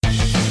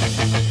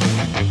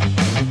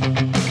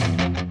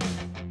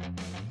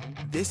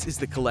This is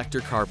the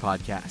Collector Car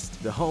Podcast,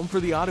 the home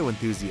for the auto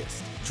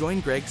enthusiast.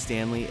 Join Greg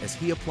Stanley as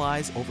he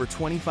applies over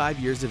 25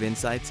 years of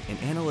insights and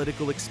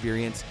analytical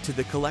experience to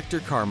the collector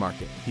car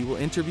market. He will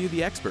interview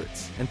the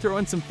experts and throw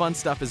in some fun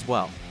stuff as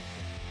well.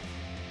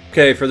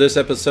 Okay, for this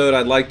episode,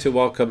 I'd like to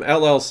welcome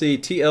LLC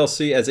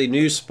TLC as a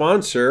new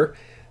sponsor.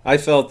 I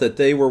felt that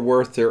they were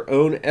worth their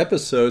own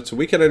episode so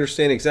we can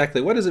understand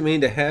exactly what does it mean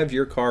to have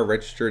your car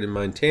registered in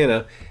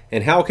Montana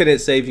and how can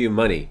it save you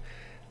money.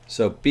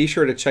 So be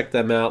sure to check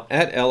them out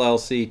at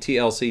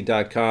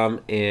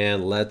llctlc.com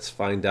and let's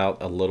find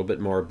out a little bit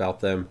more about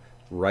them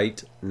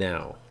right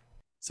now.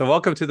 So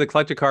welcome to the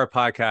Collector Car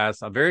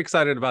Podcast. I'm very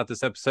excited about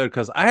this episode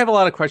because I have a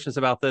lot of questions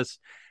about this,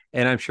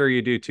 and I'm sure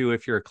you do too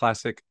if you're a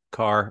classic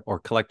car or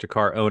collector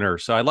car owner.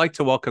 So I'd like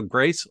to welcome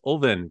Grace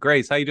Ulven.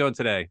 Grace, how you doing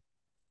today?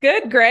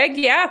 Good, Greg.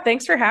 Yeah,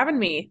 thanks for having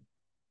me.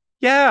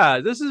 Yeah,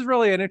 this is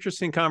really an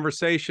interesting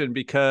conversation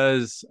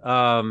because,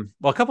 a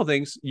couple of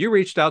things. You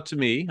reached out to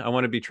me. I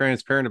want to be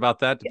transparent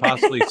about that to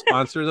possibly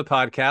sponsor the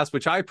podcast,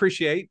 which I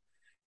appreciate.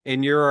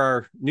 And you're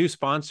our new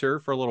sponsor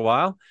for a little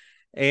while.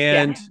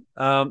 And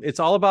it's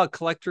all about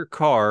collector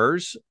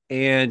cars.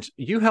 And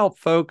you help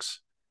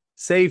folks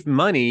save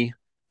money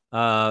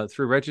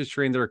through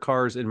registering their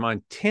cars in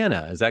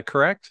Montana. Is that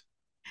correct?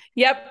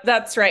 Yep,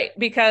 that's right.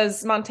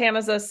 Because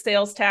Montana's a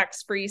sales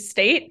tax free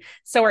state.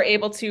 So we're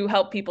able to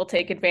help people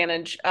take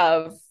advantage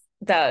of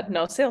the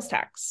no sales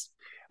tax.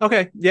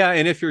 Okay. Yeah.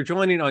 And if you're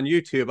joining on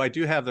YouTube, I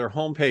do have their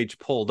homepage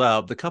pulled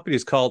up. The company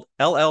is called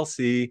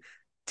LLC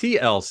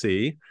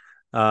TLC.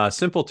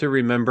 Simple to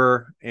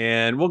remember.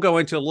 And we'll go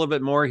into a little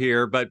bit more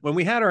here. But when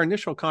we had our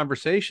initial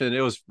conversation,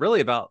 it was really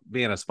about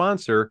being a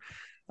sponsor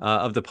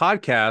of the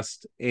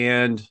podcast.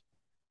 And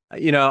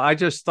I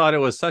just thought it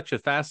was such a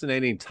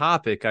fascinating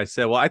topic. I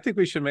said, well, I think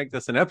we should make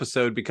this an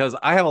episode because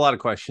I have a lot of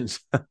questions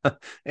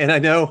and I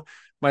know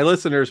my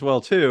listeners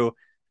will too.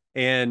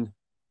 And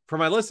for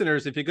my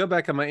listeners, if you go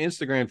back on my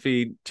Instagram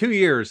feed, 2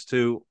 years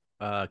to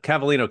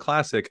Cavallino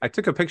Classic, I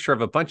took a picture of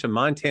a bunch of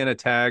Montana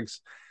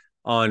tags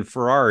on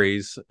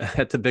Ferraris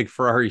at the big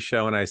Ferrari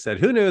show. And I said,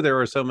 who knew there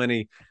were so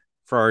many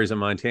Ferraris in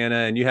Montana?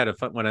 And you had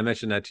when I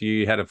mentioned that to you,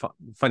 you had a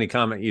funny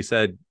comment. You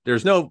said,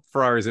 there's no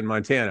Ferraris in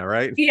Montana,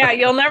 right? Yeah,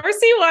 you'll never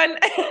see one.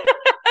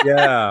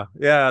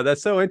 Yeah,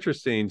 that's so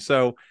interesting.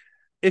 So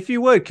if you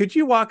would, could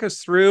you walk us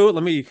through,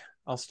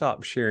 I'll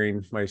stop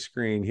sharing my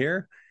screen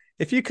here.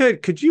 If you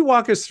could you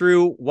walk us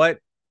through what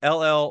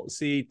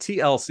LLC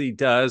TLC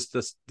does,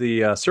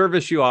 the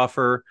service you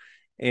offer,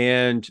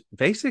 and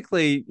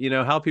basically,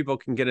 how people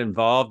can get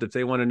involved if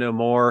they want to know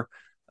more.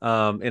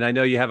 And I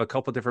know you have a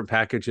couple different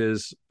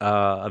packages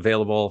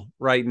available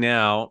right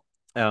now.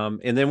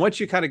 And then once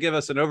you kind of give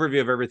us an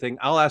overview of everything,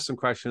 I'll ask some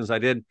questions. I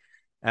did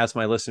ask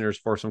my listeners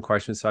for some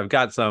questions, so I've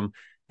got some,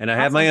 and I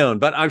have my own.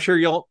 But I'm sure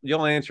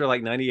you'll answer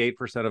like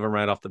 98% of them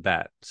right off the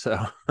bat. So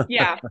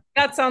yeah,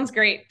 that sounds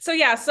great. So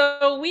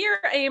so we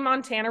are a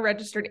Montana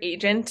registered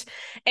agent,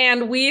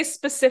 and we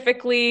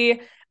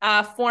specifically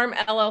form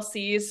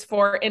LLCs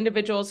for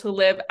individuals who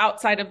live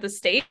outside of the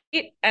state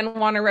and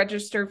want to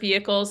register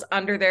vehicles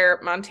under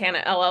their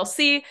Montana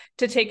LLC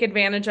to take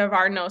advantage of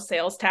our no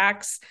sales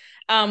tax.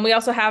 We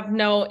also have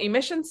no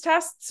emissions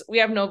tests. We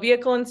have no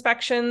vehicle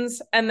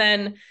inspections. And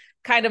then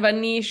kind of a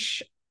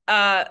niche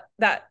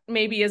that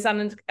maybe is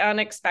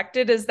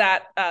unexpected is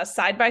that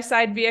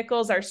side-by-side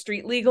vehicles are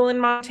street legal in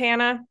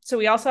Montana. So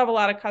we also have a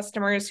lot of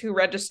customers who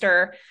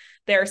register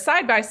their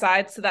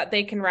side-by-side so that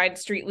they can ride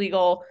street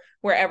legal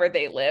wherever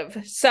they live.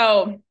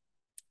 So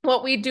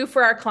what we do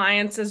for our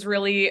clients is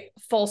really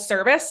full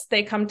service.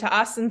 They come to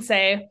us and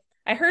say,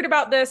 I heard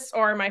about this,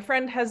 or my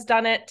friend has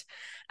done it.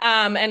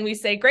 And we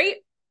say, great.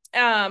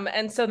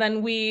 And so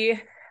then we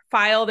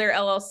file their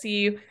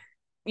LLC,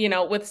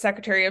 with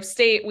Secretary of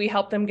State. We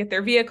help them get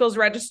their vehicles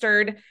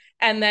registered.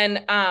 And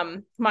then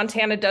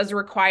Montana does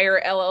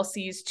require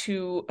LLCs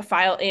to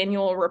file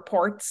annual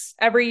reports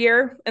every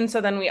year. And so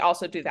then we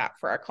also do that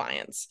for our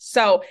clients.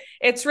 So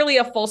it's really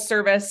a full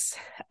service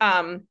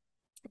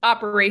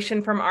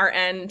operation from our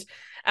end.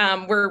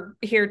 We're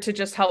here to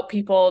just help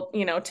people,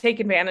 take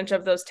advantage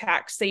of those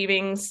tax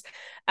savings.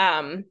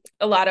 A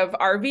lot of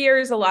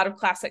RVers, a lot of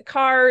classic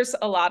cars,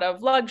 a lot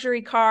of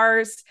luxury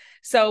cars.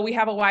 So we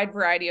have a wide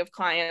variety of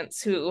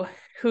clients who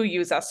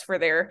use us for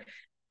their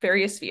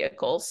various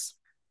vehicles.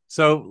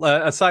 So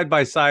a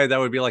side-by-side, that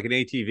would be like an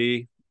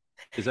ATV.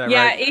 Is that right?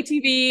 Yeah,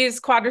 ATVs,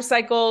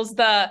 quadricycles,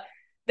 the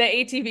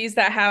ATVs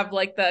that have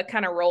like the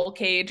kind of roll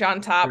cage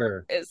on top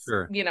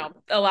sure.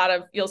 A lot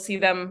of, you'll see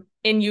them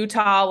in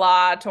Utah a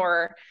lot,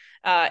 or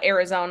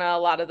Arizona, a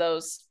lot of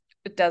those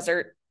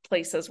desert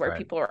places where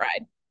people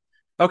ride.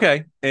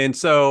 Okay. And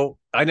so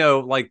I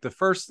know like the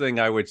first thing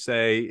I would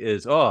say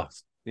is,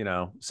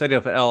 setting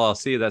up an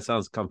LLC, that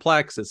sounds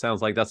complex. It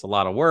sounds like that's a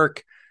lot of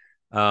work.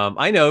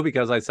 I know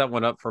because I set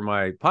one up for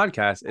my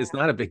podcast. It's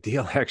not a big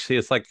deal, actually.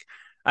 It's like,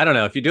 I don't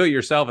know, if you do it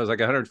yourself, it's like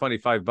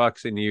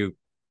 $125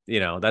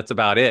 and that's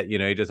about it.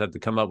 You just have to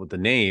come up with the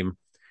name.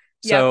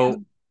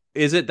 So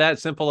is it that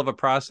simple of a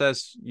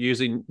process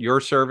using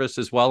your service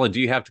as well? And do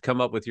you have to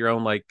come up with your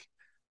own like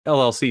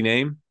LLC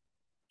name?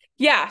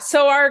 Yeah,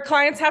 so our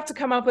clients have to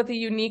come up with a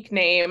unique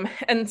name,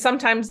 and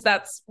sometimes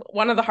that's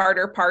one of the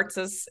harder parts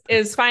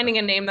is finding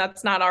a name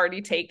that's not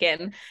already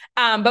taken.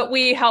 But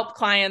we help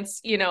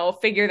clients,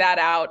 figure that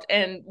out,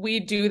 and we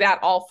do that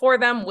all for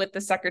them with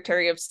the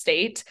Secretary of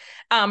State.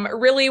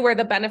 Really, where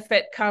the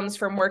benefit comes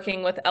from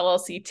working with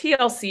LLC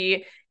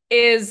TLC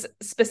is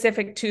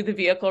specific to the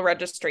vehicle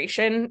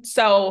registration.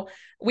 So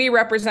we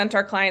represent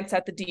our clients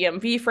at the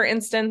DMV, for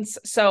instance.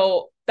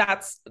 So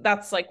that's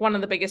like one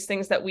of the biggest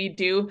things that we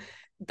do.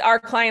 Our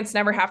clients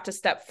never have to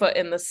step foot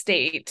in the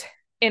state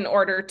in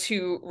order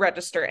to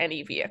register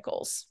any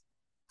vehicles.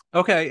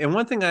 Okay. And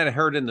one thing I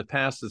heard in the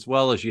past as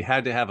well is you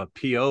had to have a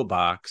PO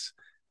box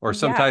or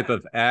some type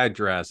of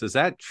address. Is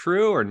that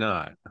true or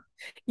not?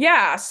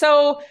 Yeah.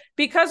 So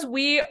because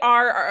we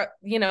are,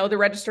 the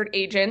registered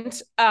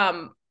agent,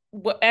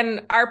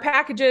 and our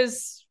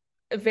packages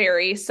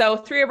vary. So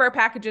 3 of our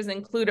packages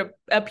include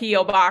a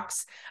PO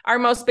box. Our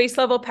most base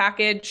level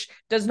package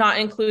does not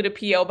include a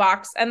PO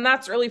box. And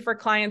that's really for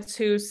clients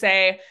who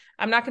say,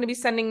 I'm not going to be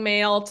sending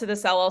mail to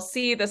this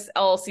LLC. This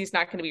LLC is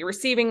not going to be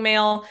receiving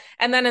mail.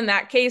 And then in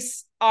that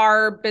case,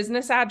 our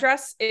business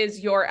address is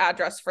your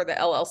address for the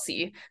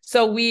LLC.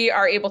 So we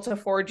are able to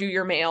forward you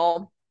your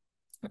mail.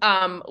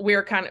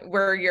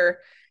 We're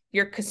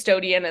your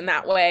custodian in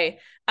that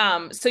way.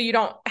 So you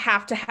don't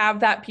have to have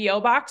that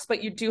PO box,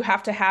 but you do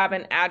have to have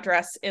an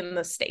address in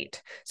the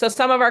state. So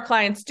some of our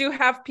clients do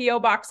have PO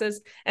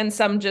boxes and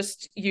some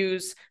just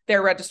use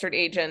their registered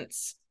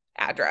agent's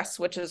address,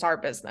 which is our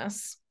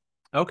business.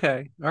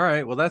 Okay. All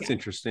right. Well, that's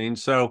interesting.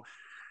 So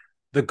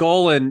the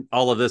goal in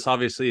all of this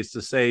obviously is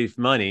to save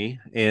money,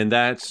 and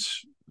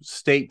that's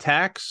state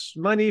tax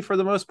money for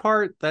the most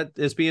part that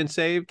is being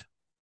saved.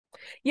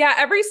 Yeah,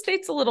 every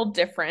state's a little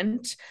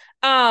different.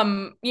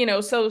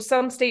 So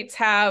some states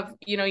have,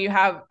 you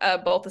have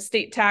both a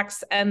state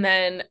tax and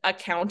then a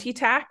county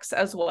tax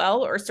as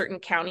well, or certain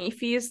county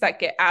fees that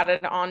get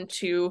added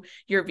onto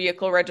your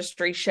vehicle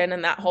registration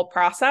and that whole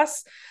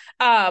process.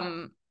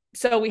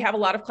 So we have a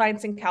lot of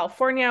clients in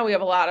California. We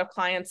have a lot of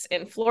clients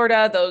in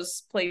Florida,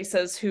 those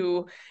places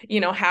who,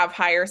 have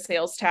higher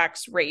sales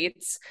tax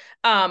rates,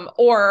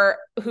 or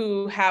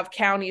who have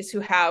counties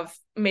who have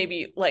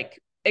maybe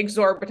like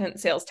exorbitant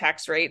sales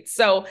tax rates.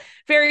 So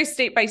varies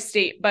state by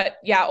state, but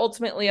yeah,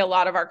 ultimately a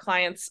lot of our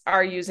clients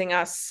are using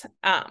us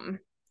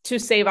to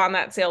save on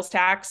that sales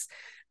tax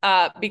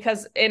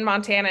because in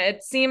Montana,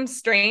 it seems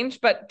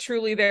strange, but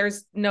truly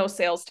there's no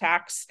sales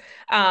tax.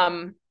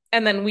 And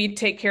then we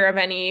take care of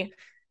any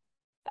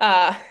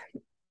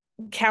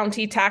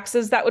county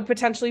taxes that would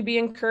potentially be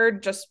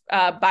incurred just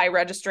by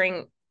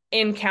registering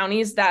in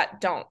counties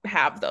that don't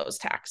have those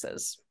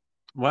taxes.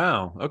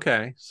 Wow.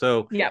 Okay.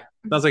 So yeah,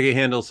 sounds like you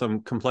handle some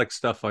complex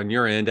stuff on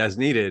your end as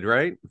needed,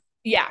 right?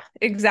 Yeah,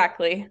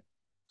 exactly.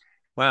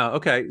 Wow.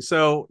 Okay.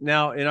 So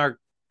now in our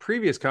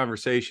previous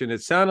conversation,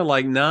 it sounded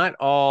like not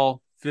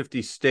all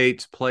 50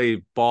 states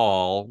play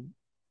ball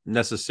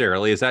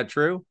necessarily. Is that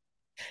true?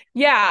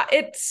 Yeah,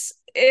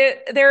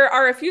 there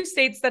are a few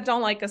states that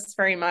don't like us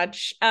very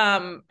much,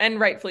 and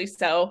rightfully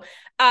so.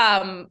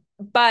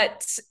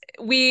 But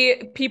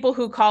people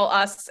who call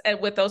us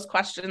with those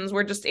questions,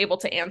 we're just able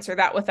to answer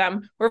that with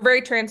them. We're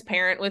very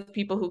transparent with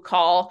people who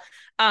call.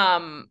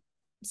 Some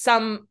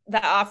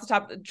that off the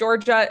top,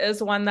 Georgia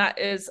is one that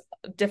is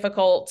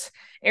difficult.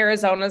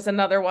 Arizona is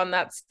another one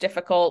that's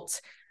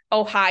difficult.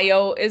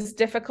 Ohio is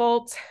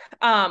difficult.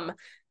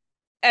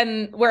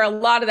 And where a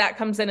lot of that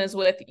comes in is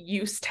with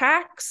use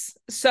tax.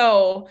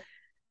 So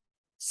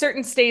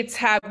certain states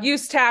have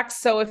use tax.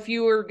 So if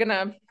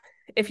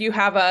you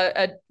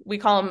have we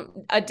call them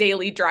a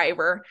daily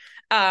driver.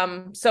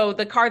 So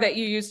the car that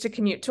you use to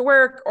commute to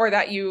work or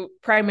that you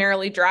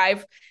primarily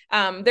drive,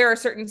 there are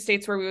certain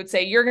states where we would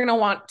say you're going to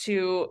want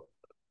to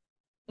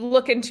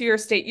look into your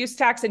state use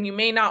tax, and you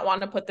may not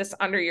want to put this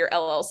under your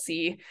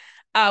LLC.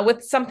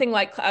 With something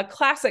like a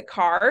classic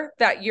car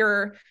that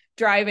you're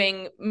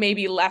driving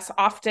maybe less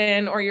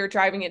often, or you're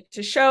driving it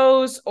to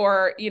shows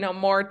or,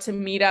 more to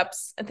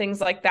meetups and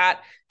things like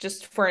that,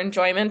 just for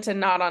enjoyment and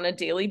not on a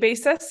daily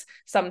basis.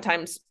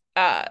 Sometimes,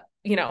 I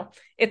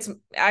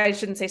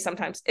shouldn't say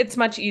sometimes, it's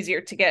much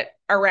easier to get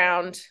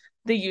around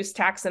the use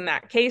tax in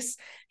that case,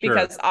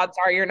 because odds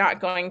are you're not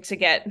going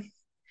to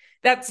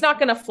that's not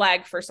going to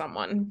flag for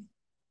someone.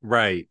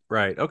 Right.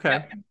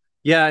 Okay.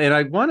 Yeah. And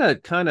I want to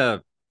kind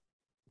of,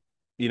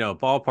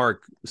 ballpark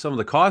some of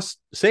the cost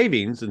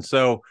savings. And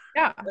so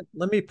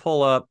let me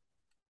pull up,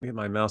 get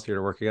my mouse here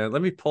to work again.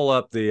 Let me pull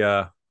up see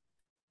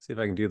if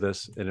I can do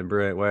this in a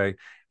brilliant way.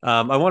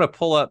 I want to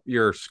pull up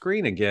your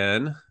screen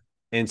again.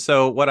 And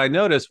so what I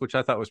noticed, which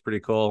I thought was pretty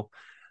cool,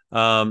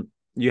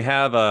 you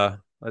have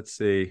let's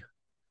see,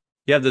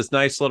 you have this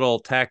nice little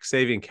tax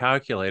saving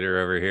calculator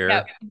over here.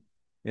 Yep.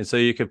 And so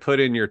you could put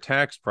in your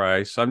tax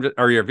price,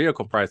 or your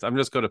vehicle price. I'm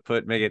just going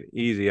to make it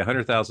easy,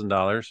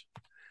 $100,000.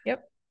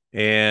 Yep.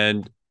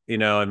 And,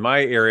 in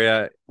my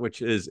area,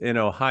 which is in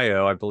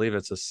Ohio, I believe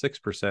it's a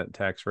 6%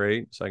 tax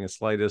rate. So I can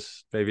slide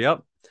this baby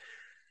up.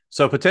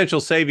 So potential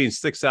savings,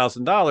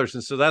 $6,000.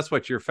 And so that's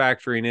what you're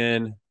factoring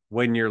in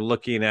when you're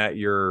looking at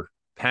your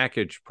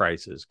package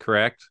prices,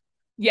 correct?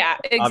 Yeah,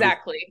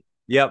 exactly.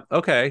 Yep.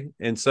 Okay.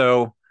 And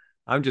so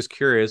I'm just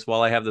curious,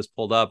 while I have this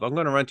pulled up, I'm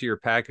going to run to your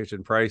package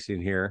and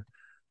pricing here.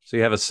 So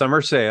you have a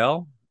summer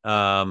sale.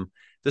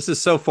 This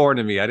is so foreign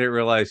to me. I didn't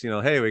realize,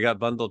 hey, we got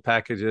bundled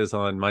packages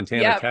on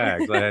Montana Yep.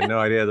 tags. I had no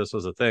idea this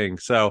was a thing.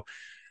 So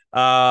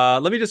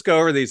let me just go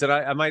over these, and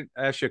I might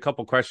ask you a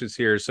couple questions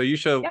here. So you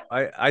show,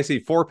 Yep. I see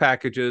 4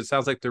 packages.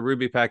 Sounds like the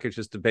Ruby package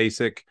is the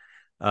basic,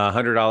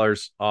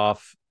 $100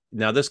 off.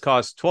 Now this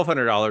costs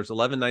 $1,200,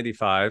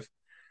 $1,195,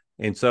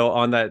 and so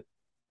on that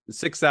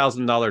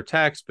 $6,000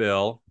 tax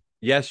bill,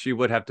 yes, you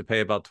would have to pay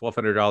about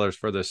 $1,200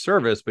 for the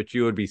service, but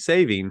you would be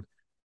saving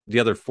the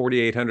other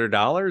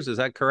 $4,800. Is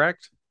that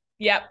correct?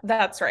 Yep,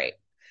 that's right.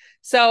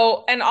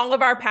 So, and all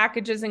of our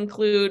packages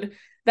include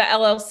the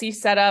LLC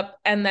setup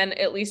and then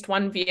at least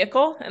one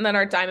vehicle. And then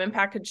our diamond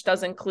package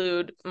does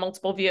include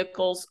multiple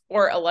vehicles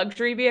or a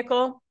luxury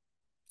vehicle.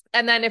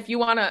 And then if you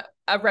want to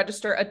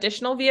register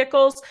additional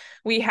vehicles,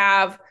 we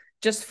have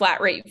just flat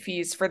rate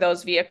fees for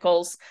those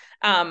vehicles.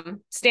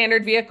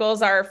 Standard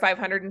vehicles are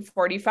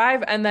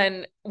 $545. And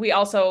then we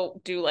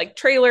also do like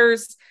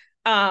trailers,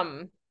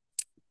 snowmobiles,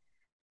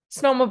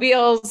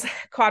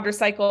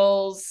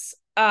 quadricycles,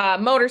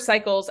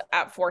 motorcycles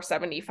at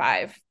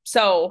 $475.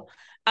 So,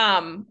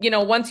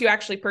 once you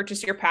actually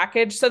purchase your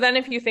package. So then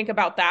if you think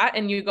about that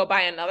and you go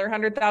buy another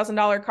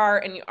 $100,000 car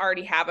and you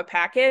already have a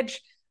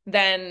package,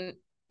 then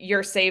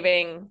you're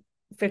saving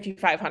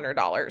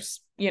 $5,500,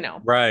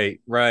 Right.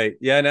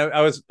 Yeah. And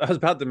I was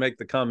about to make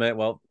the comment,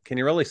 well, can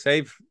you really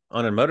save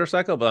on a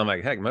motorcycle? But I'm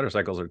like, heck,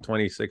 motorcycles are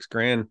 26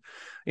 grand.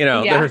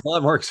 Yeah. They're a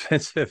lot more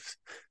expensive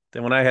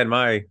than when I had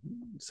my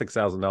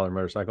 $6,000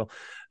 motorcycle.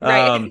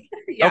 Right.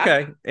 Yeah.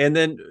 Okay. And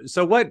then,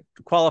 so what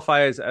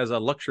qualifies as a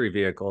luxury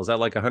vehicle? Is that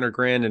like 100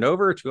 grand and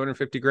over,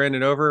 250 grand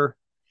and over?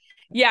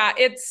 Yeah,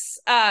 it's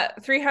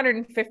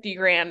 350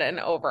 grand and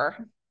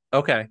over.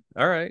 Okay.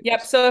 All right.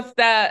 Yep. So if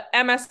the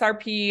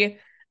MSRP,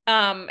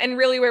 and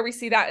really where we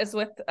see that is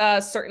with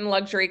certain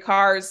luxury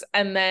cars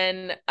and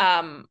then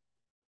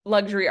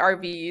luxury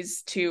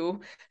RVs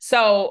too.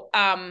 So,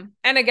 and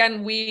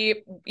again,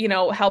 we,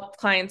 help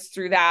clients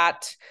through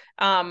that.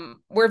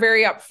 We're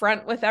very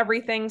upfront with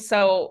everything.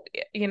 So,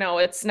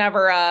 it's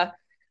never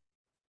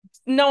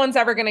no one's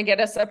ever going to get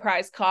a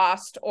surprise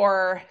cost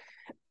or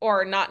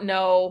not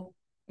know,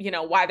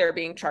 why they're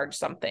being charged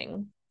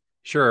something.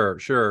 Sure.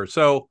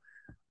 So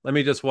let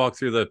me just walk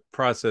through the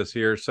process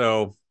here.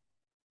 So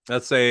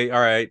let's say, all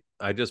right,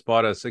 I just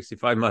bought a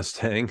 65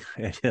 Mustang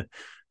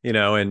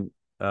and,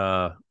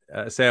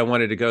 say I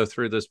wanted to go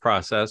through this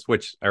process,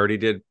 which I already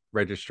did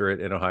register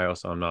it in Ohio,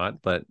 so I'm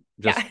not, but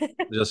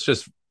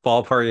just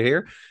ballpark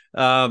here.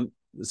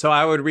 So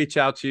I would reach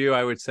out to you.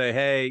 I would say,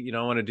 hey,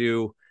 I want to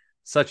do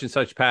such and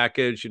such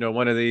package.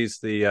 One of these,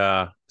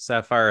 the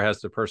Sapphire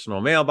has the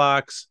personal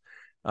mailbox.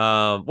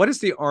 What is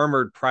the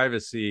armored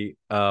privacy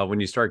when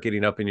you start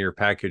getting up in your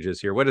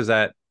packages here? What does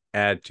that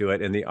add to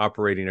it in the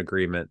operating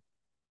agreement?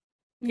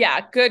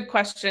 Yeah, good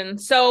question.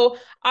 So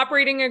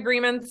operating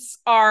agreements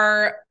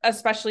are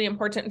especially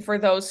important for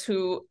those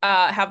who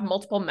have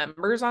multiple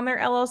members on their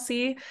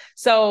LLC.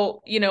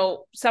 So,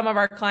 some of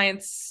our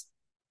clients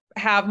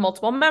have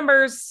multiple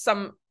members,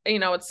 some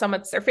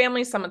it's their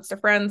family, some it's their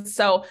friends.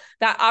 So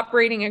that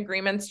operating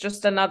agreement's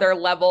just another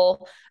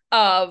level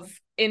of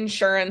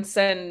insurance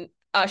and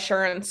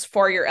assurance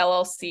for your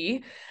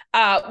LLC.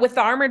 With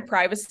the armored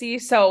privacy,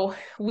 so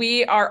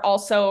we are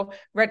also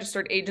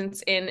registered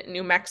agents in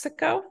New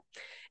Mexico.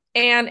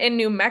 And in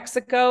New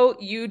Mexico,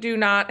 you do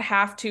not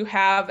have to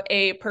have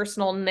a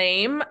personal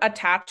name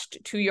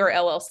attached to your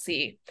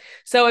LLC.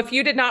 So if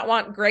you did not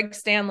want Greg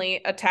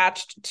Stanley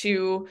attached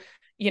to,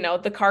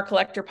 the Car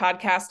Collector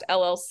Podcast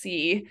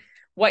LLC,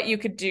 what you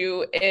could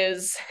do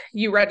is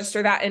you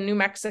register that in New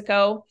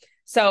Mexico.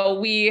 So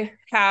we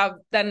have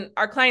then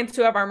our clients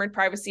who have armored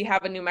privacy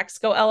have a New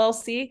Mexico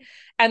LLC,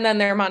 and then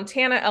their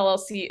Montana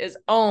LLC is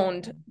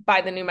owned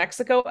by the New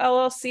Mexico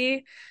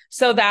LLC,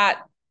 so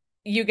that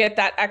you get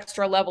that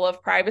extra level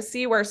of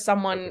privacy where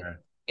someone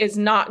is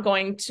not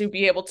going to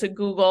be able to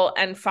Google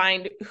and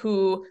find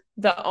who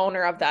the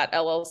owner of that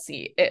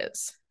LLC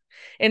is.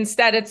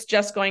 Instead, it's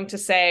just going to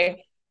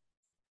say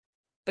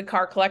the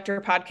Car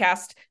Collector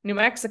Podcast New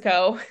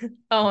Mexico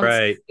owns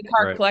the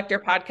Car Collector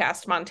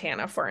Podcast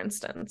Montana, for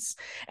instance.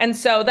 And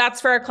so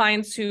that's for our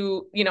clients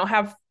who,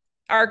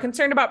 are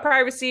concerned about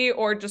privacy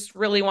or just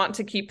really want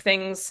to keep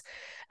things,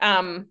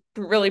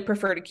 really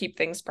prefer to keep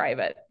things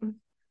private.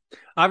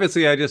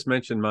 Obviously, I just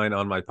mentioned mine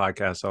on my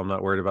podcast, so I'm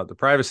not worried about the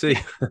privacy.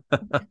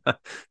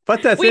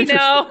 But that's interesting.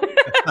 Know.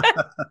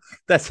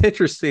 That's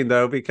interesting,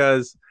 though,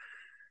 because,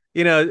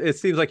 it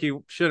seems like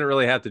you shouldn't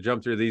really have to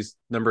jump through these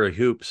number of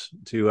hoops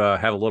to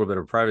have a little bit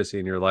of privacy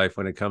in your life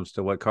when it comes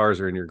to what cars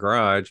are in your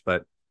garage.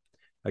 But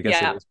I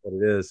guess it is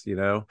what it is,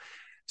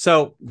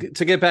 So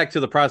to get back to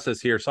the process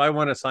here, so I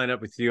want to sign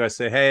up with you. I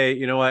say, hey,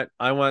 you know what?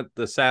 I want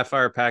the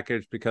Sapphire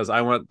package because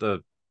I want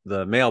the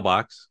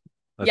mailbox,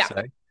 let's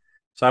say.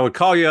 So I would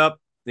call you up,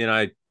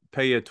 I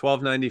pay you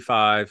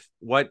 $1,295.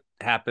 What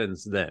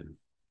happens then?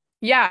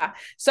 Yeah.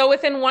 So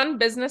within one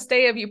business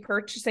day of you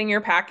purchasing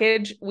your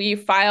package, we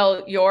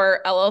file your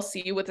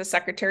LLC with the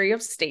Secretary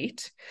of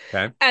State.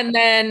 Okay. And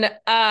then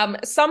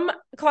some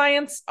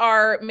clients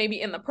are maybe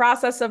in the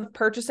process of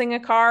purchasing a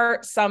car.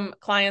 Some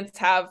clients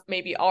have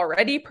maybe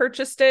already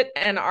purchased it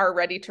and are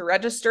ready to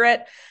register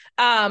it.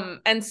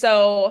 And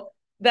so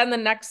then the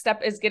next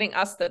step is getting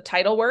us the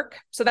title work.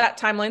 So that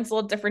timeline's a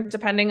little different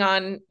depending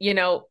on,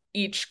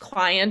 each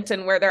client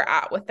and where they're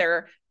at with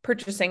their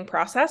purchasing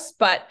process.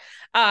 But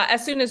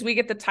as soon as we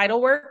get the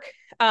title work,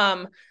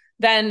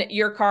 then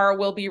your car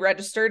will be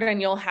registered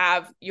and you'll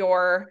have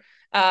your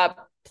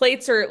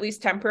plates, or at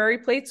least temporary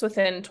plates,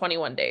 within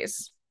 21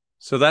 days.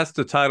 So that's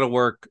the title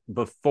work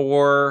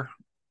before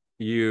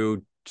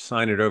you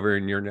sign it over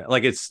in your,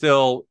 like, it's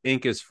still,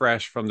 ink is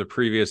fresh from the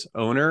previous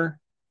owner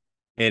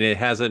and it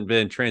hasn't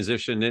been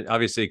transitioned,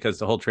 obviously, because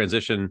the whole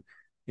transition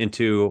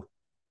into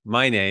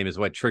my name is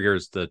what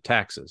triggers the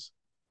taxes.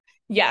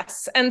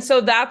 Yes. And so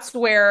that's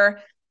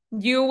where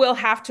you will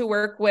have to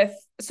work with.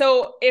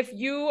 So if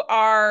you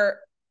are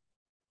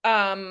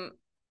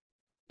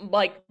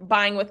like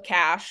buying with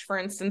cash, for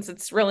instance,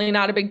 it's really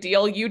not a big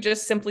deal. You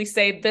just simply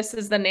say, this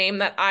is the name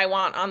that I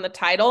want on the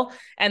title,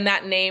 and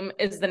that name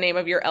is the name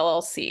of your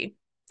LLC.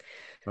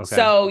 Okay.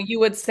 So you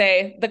would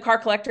say the Car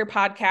Collector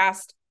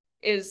Podcast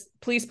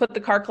please put the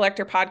Car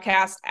Collector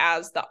Podcast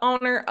as the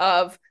owner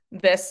of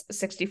this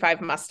 65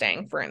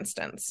 Mustang, for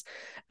instance.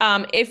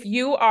 If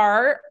you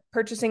are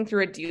purchasing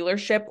through a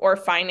dealership or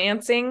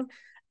financing,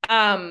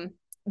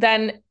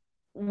 then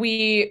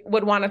we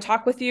would want to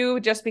talk with you,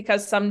 just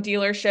because some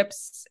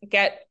dealerships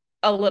get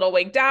a little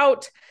wigged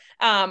out.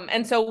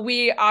 And so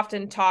we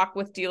often talk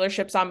with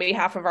dealerships on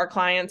behalf of our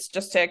clients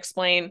just to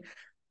explain,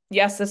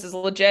 yes, this is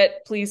legit.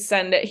 Please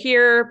send it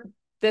here.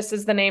 This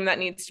is the name that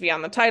needs to be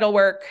on the title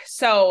work.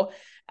 So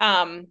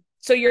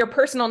your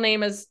personal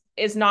name is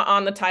not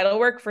on the title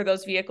work for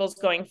those vehicles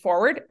going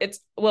forward. It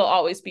will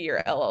always be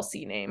your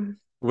LLC name.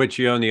 Which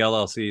you own the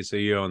LLC, so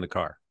you own the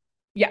car.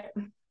 Yeah.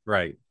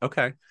 Right.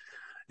 Okay.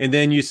 And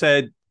then you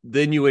said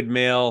then you would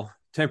mail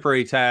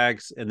temporary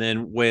tags, and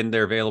then when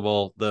they're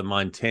available, the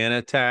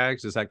Montana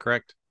tags. Is that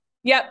correct?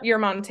 Yep, your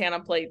Montana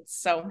plates.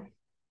 So.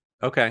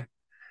 Okay.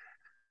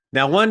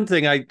 Now, one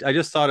thing I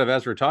just thought of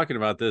as we're talking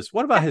about this,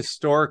 what about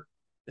historic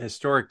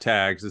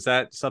tags? Is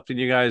that something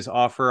you guys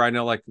offer? I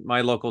know, like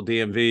my local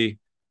DMV,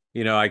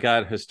 I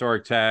got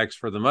historic tags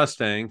for the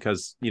Mustang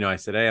because, I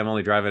said, hey, I'm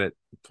only driving at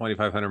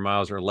 2,500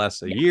 miles or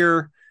less a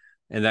year.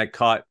 And that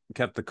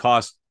kept the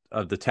cost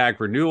of the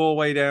tag renewal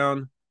way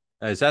down.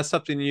 Is that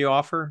something you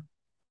offer?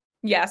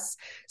 Yes.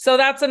 So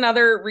that's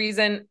another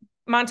reason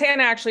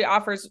Montana actually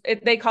offers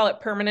it. They call it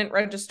permanent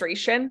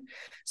registration.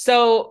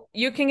 So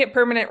you can get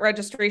permanent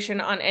registration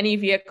on any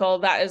vehicle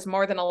that is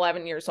more than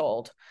 11 years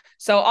old.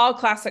 So all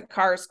classic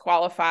cars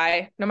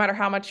qualify, no matter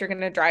how much you're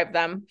going to drive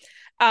them.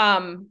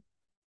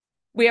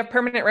 We have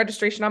permanent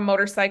registration on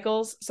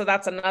motorcycles. So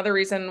that's another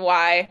reason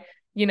why,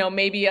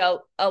 maybe a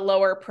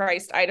lower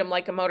priced item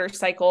like a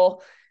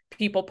motorcycle,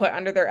 people put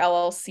under their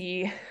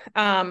LLC,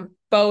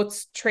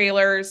 boats,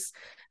 trailers,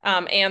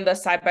 and the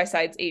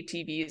side-by-sides,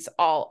 ATVs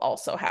all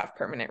also have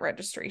permanent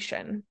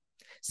registration.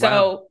 So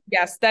wow.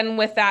 Yes, then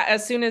with that,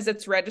 as soon as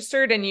it's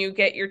registered and you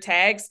get your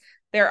tags,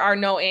 there are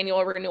no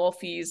annual renewal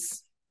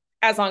fees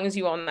as long as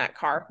you own that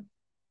car.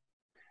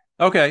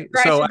 Okay.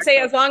 Or so I should say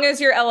as long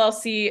as your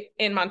LLC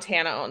in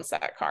Montana owns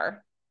that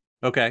car.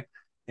 Okay.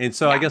 And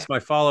so I guess my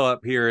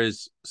follow-up here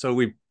is,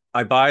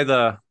 I buy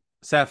the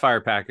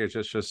Sapphire package,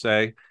 let's just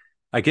say,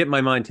 I get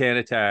my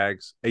Montana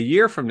tags. A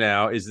year from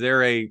now, is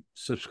there a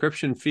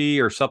subscription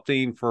fee or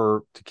something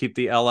to keep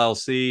the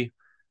LLC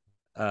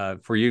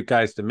for you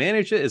guys to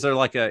manage it? Is there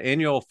like an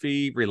annual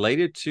fee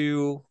related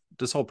to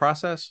this whole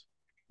process?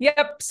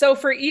 Yep. So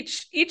for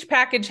each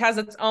package has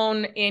its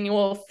own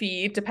annual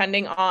fee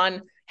depending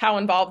on how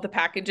involved the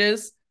package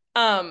is.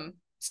 And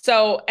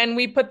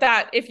we put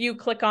that, if you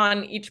click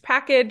on each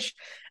package,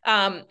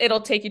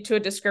 it'll take you to a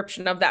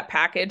description of that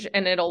package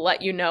and it'll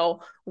let you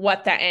know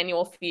what that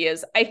annual fee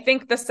is. I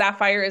think the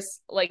Sapphire is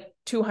like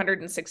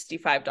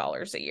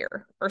 $265 a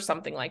year or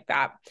something like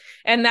that.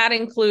 And that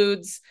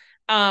includes,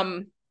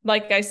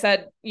 like I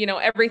said,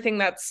 everything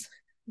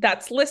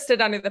that's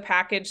listed under the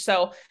package.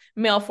 So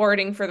mail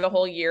forwarding for the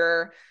whole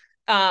year,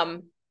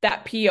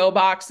 that PO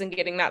box and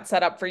getting that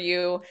set up for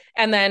you.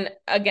 And then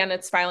again,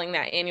 it's filing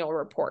that annual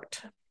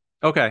report.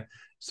 Okay.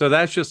 So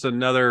that's just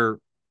another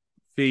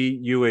fee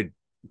you would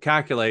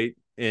calculate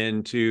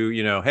into,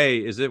 hey,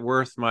 is it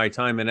worth my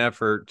time and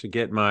effort to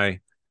get my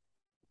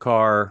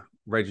car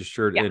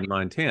registered in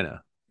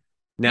Montana?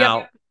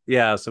 Now,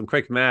 some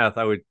quick math,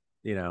 I would,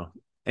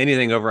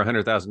 anything over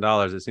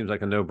 $100,000, it seems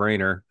like a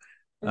no-brainer.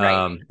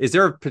 Right. Is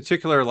there a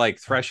particular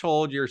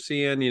threshold you're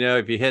seeing,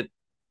 if you hit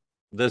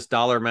this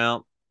dollar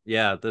amount,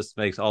 this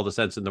makes all the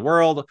sense in the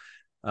world?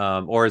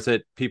 Or is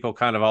it people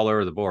kind of all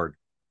over the board?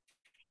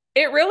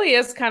 It really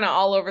is kind of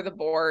all over the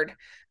board.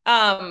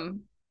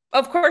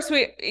 Of course,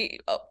 a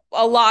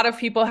lot of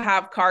people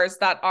have cars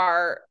that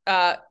are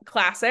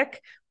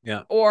classic,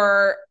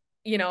 or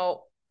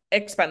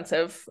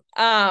expensive.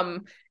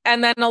 And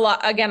then a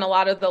lot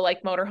of the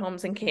like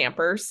motorhomes and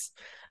campers.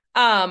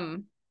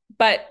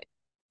 But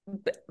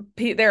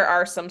there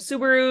are some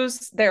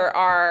Subarus. There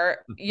are,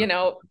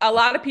 a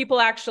lot of people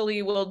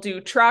actually will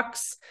do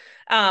trucks,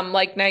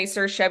 like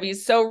nicer Chevys.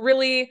 So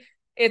really,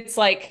 it's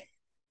like,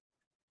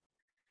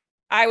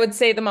 I would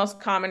say the most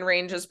common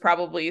range is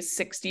probably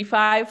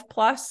 65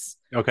 plus.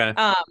 Okay.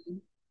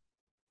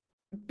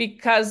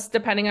 Because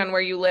depending on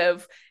where you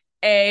live,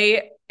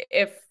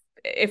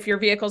 if your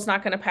vehicle's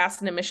not going to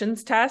pass an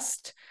emissions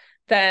test,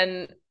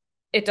 then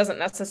it doesn't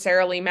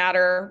necessarily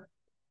matter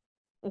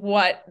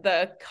what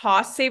the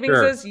cost savings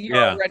is.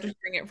 You're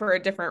registering it for a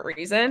different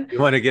reason. You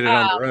want to get it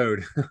on the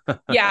road.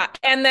 Yeah.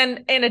 And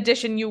then in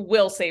addition, you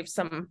will save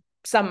some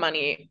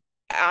money,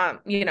 on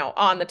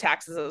the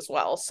taxes as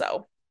well.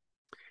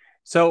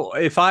 So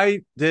if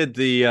I did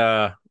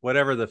the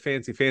whatever the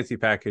fancy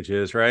package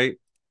is, right?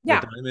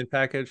 Yeah. The diamond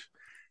package.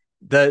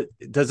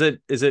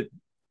 Is it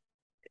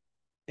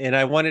and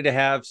I wanted to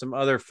have some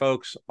other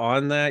folks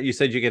on that. You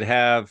said you could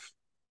have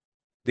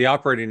the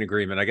operating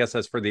agreement. I guess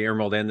that's for the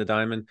emerald and the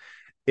diamond.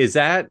 Is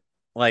that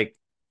like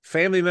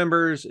family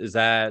members? Is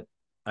that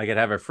I could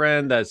have a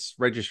friend that's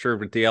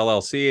registered with the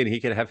LLC and he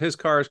could have his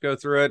cars go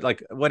through it?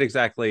 Like what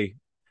exactly,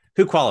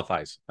 who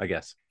qualifies, I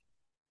guess?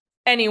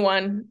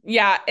 Anyone.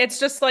 Yeah. It's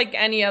just like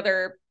any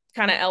other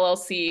kind of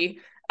LLC.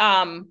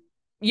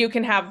 You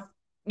can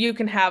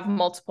have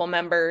multiple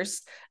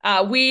members.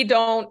 We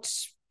don't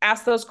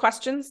ask those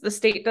questions. The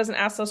state doesn't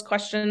ask those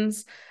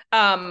questions.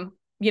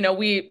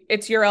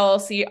 It's your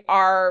LLC.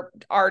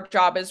 Our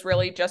job is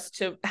really just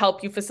to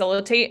help you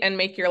facilitate and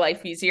make your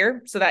life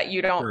easier so that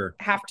you don't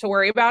have to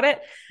worry about it.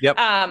 Yep.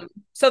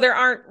 So there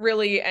aren't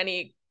really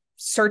any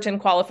certain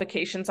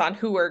qualifications on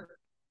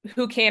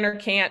who can or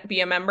can't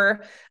be a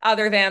member,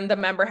 other than the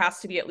member has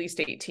to be at least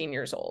 18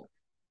 years old.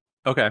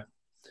 Okay.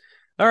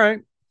 All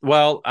right.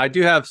 Well, I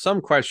do have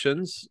some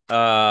questions,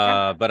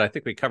 but I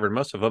think we covered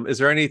most of them. Is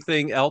there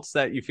anything else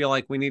that you feel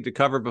like we need to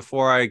cover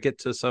before I get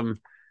to some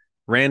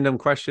random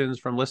questions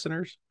from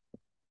listeners?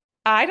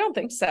 I don't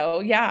think so.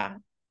 Yeah.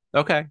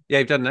 Okay. Yeah,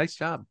 you've done a nice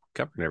job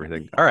covering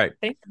everything. All right.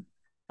 Thank you.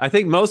 I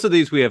think most of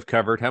these we have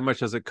covered. How much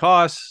does it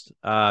cost?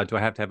 Do I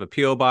have to have a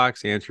PO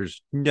box? The answer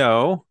is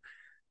no.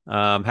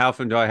 How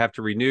often do I have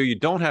to renew? You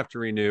don't have to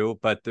renew,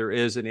 but there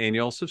is an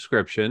annual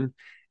subscription.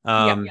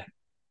 Yeah.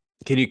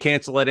 Can you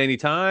cancel at any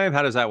time?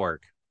 How does that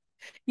work?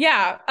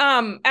 Yeah.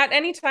 At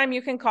any time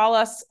you can call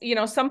us.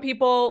 Some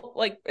people,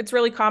 like, it's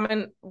really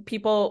common,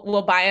 people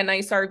will buy a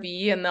nice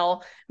RV and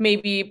they'll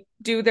maybe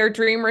do their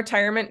dream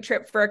retirement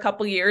trip for a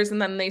couple years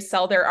and then they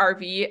sell their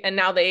RV and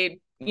now they,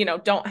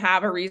 don't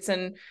have a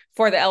reason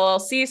for the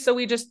LLC. So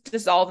we just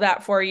dissolve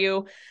that for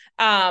you.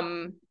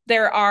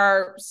 There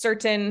are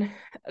certain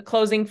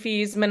closing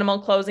fees, minimal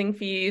closing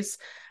fees,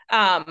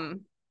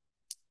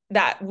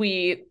 that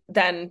we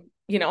then,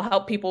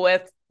 help people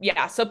with.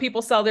 Yeah. So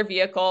people sell their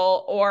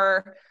vehicle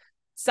or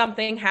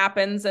something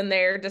happens and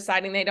they're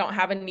deciding they don't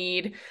have a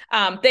need.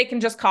 They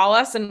can just call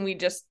us and we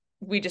just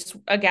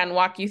again,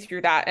 walk you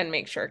through that and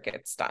make sure it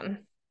gets done.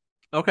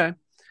 Okay.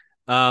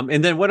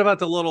 And then what about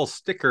the little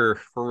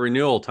sticker for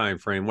renewal time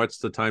frame? What's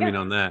the timing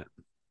on that?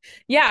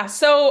 Yeah.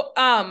 So,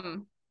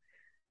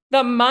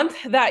 the month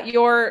that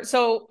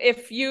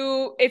if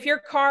your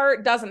car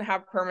doesn't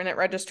have permanent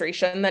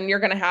registration, then you're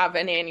going to have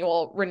an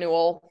annual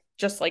renewal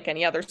just like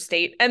any other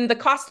state. And the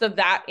cost of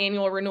that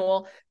annual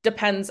renewal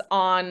depends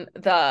on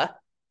the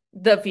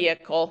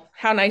vehicle,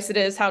 how nice it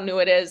is, how new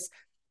it is,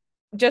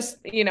 just,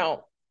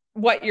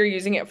 what you're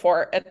using it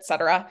for,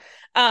 etc.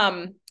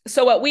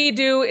 So what we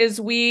do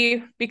is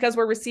because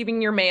we're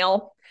receiving your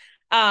mail,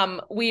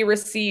 we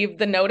receive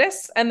the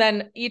notice, and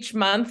then each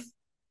month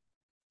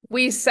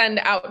we send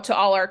out to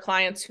all our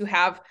clients who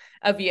have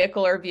a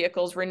vehicle or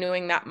vehicles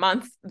renewing that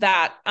month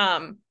that,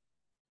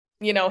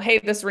 hey,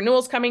 this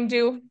renewal's coming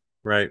due.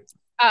 Right.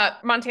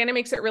 Montana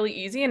makes it really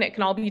easy and it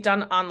can all be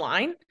done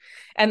online.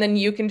 And then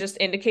you can just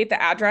indicate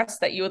the address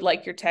that you would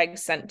like your tag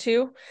sent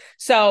to.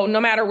 So no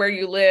matter where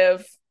you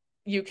live,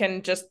 you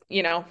can just,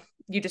 you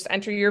just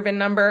enter your VIN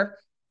number,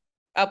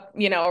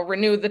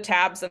 renew the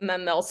tabs, and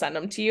then they'll send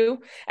them to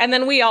you. And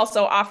then we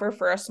also offer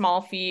for a small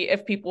fee,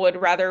 if people would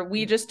rather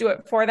we just do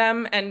it for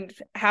them and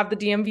have the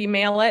DMV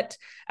mail it,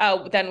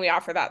 then we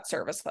offer that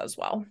service as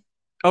well.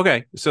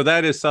 Okay. So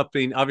that is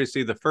something,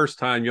 obviously the first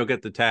time you'll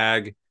get the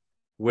tag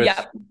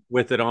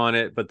with it on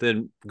it, but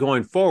then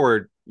going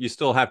forward, you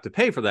still have to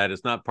pay for that.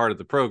 It's not part of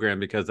the program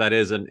because that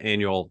is an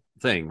annual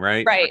thing,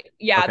 right? Right.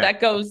 Yeah. Okay.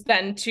 That goes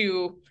then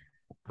to,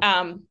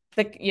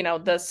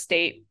 the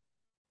state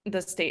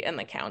and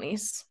the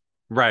counties.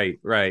 Right.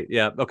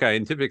 Yeah. Okay.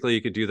 And typically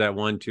you could do that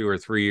 1, 2, or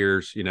 3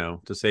 years,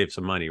 to save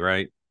some money,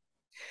 right?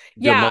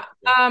 Yeah.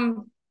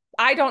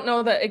 I don't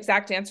know the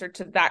exact answer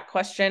to that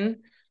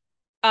question.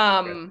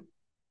 Okay.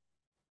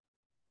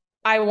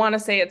 I want to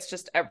say it's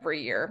just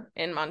every year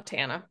in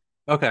Montana.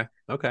 Okay.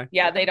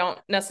 Yeah. They don't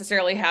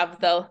necessarily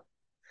have the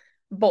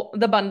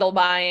bundle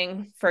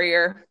buying for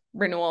your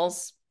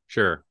renewals.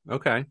 Sure.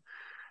 Okay.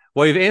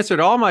 Well, you've answered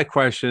all my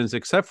questions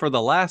except for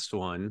the last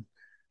one.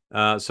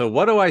 So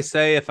what do I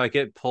say if I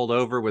get pulled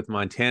over with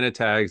Montana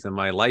tags and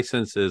my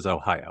license is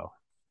Ohio?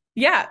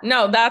 Yeah,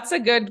 no, that's a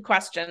good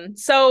question.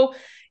 So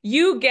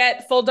you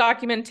get full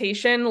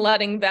documentation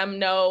letting them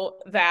know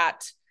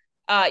that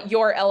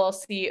your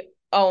LLC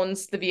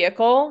owns the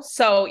vehicle.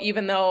 So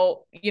even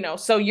though,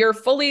 so you're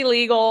fully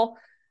legal.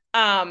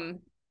 And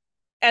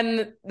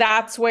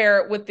that's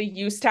where with the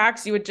use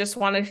tax, you would just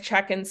want to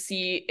check and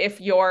see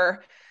if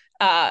your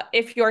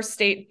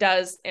state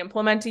does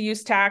implement a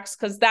use tax,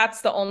 because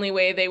that's the only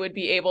way they would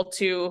be able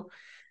to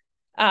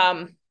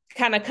kind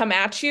of come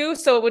at you.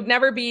 So it would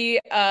never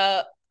be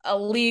a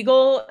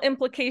legal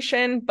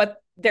implication, but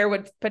there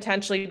would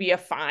potentially be a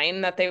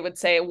fine that they would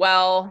say,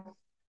 well,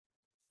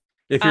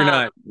 if you're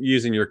not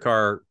using your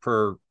car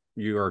per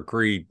your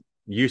agreed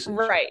usage.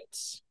 Right.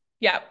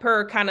 Yeah,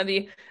 per kind of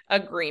the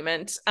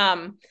agreement.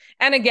 And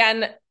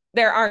again,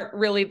 there aren't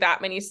really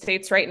that many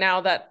states right now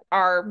that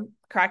are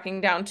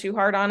cracking down too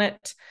hard on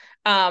it.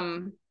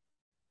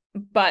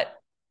 But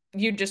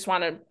you just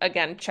want to,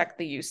 again, check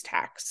the use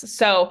tax.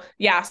 So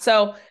yeah,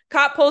 so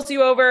cop pulls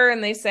you over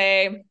and they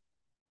say,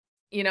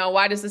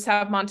 why does this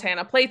have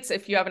Montana plates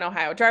if you have an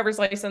Ohio driver's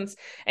license?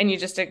 And you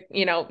just,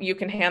 you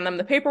can hand them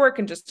the paperwork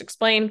and just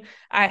explain,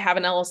 I have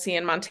an LLC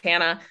in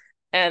Montana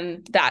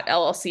and that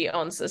LLC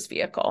owns this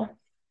vehicle.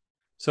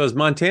 So is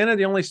Montana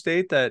the only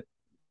state that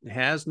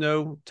has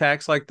no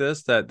tax like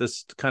this, that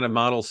this kind of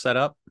model set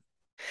up?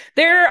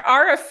 There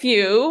are a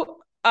few.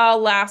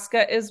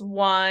 Alaska is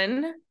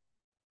one.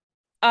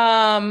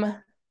 I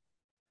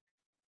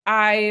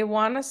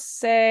want to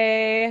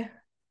say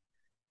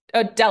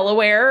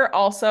Delaware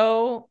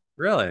also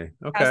really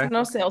has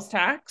no sales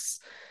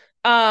tax.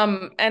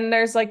 And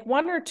there's like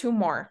one or two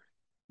more.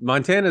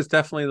 Montana is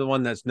definitely the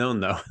one that's known,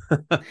 though.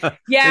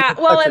 Yeah,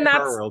 well, and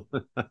that's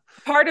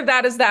part of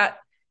that is that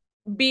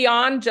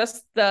beyond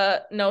just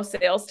the no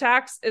sales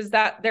tax is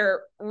that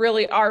there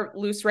really are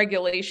loose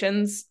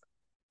regulations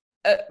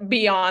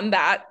beyond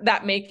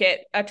that make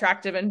it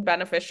attractive and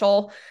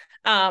beneficial,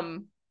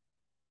 in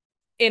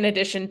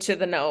addition to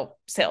the no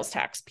sales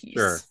tax piece.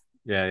 Sure.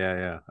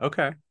 Yeah.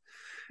 Okay.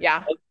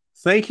 Yeah. Well,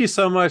 thank you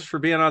so much for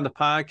being on the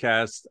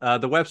podcast.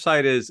 The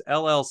website is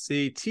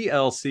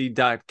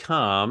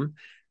llctlc.com.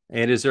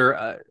 And is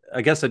there,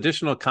 I guess,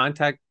 additional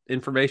contact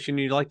information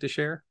you'd like to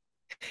share?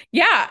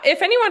 Yeah.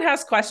 If anyone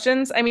has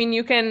questions, I mean,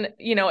 you can,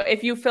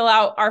 if you fill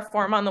out our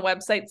form on the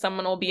website,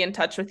 someone will be in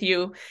touch with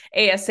you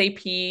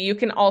ASAP. You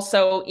can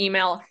also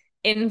email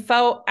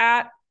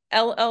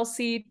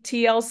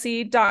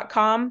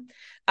info@llctlc.com.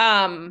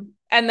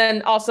 And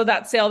then also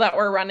that sale that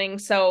we're running.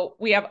 So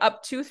we have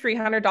up to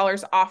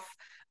 $300 off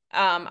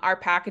our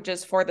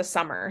packages for the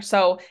summer.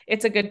 So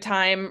it's a good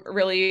time,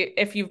 really,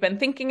 if you've been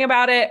thinking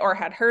about it or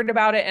had heard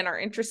about it and are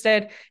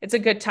interested, it's a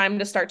good time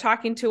to start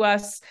talking to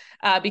us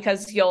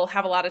because you'll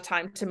have a lot of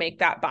time to make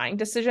that buying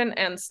decision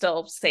and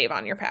still save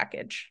on your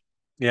package.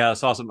 Yeah,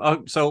 that's awesome.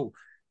 Oh, so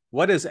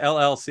what does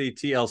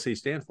LLC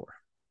stand for?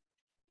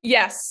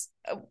 Yes.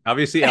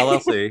 Obviously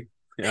LLC.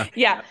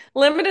 Yeah.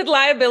 Limited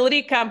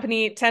liability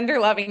company, tender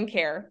loving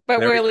care. But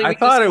really, I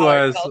thought it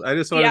was. I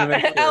just wanted to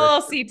make sure.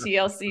 LLC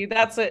TLC.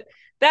 That's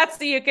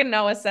what you can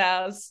know us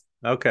as.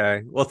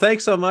 Okay. Well,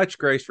 thanks so much,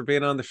 Grace, for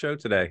being on the show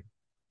today.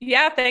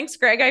 Yeah. Thanks,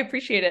 Greg. I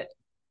appreciate it.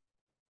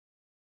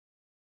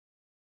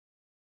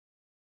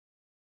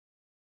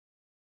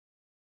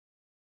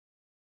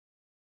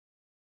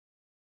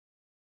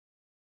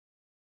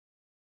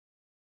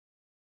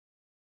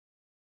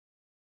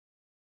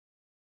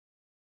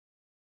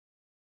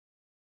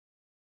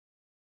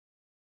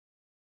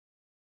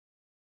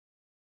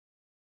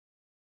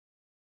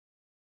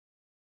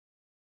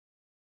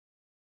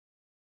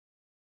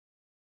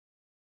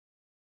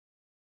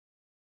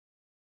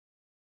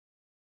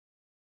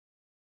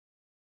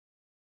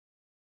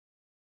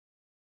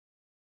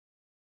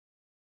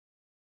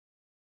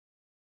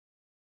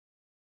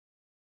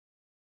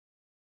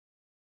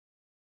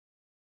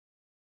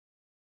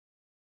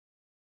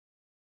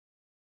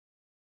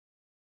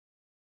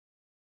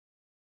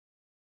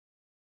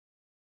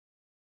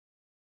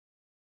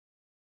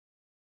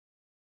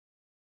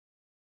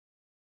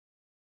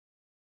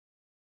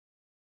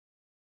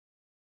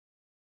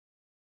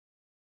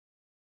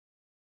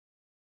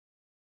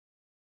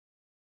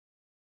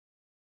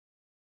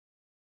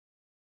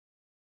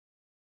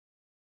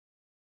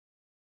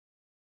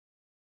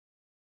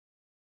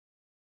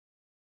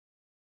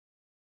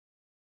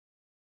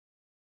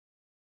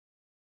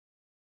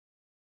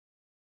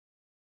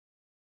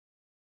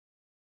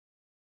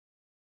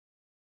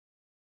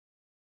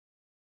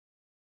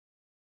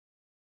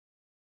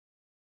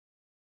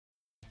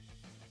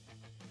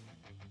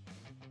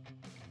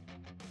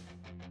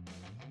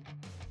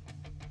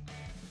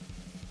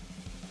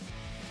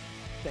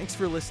 Thanks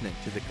for listening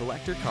to the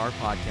Collector Car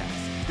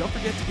Podcast. Don't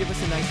forget to give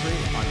us a nice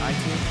rating on iTunes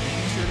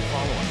and be sure to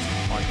follow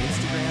us on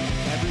Instagram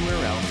and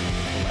everywhere else at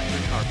the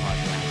Collector Car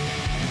Podcast.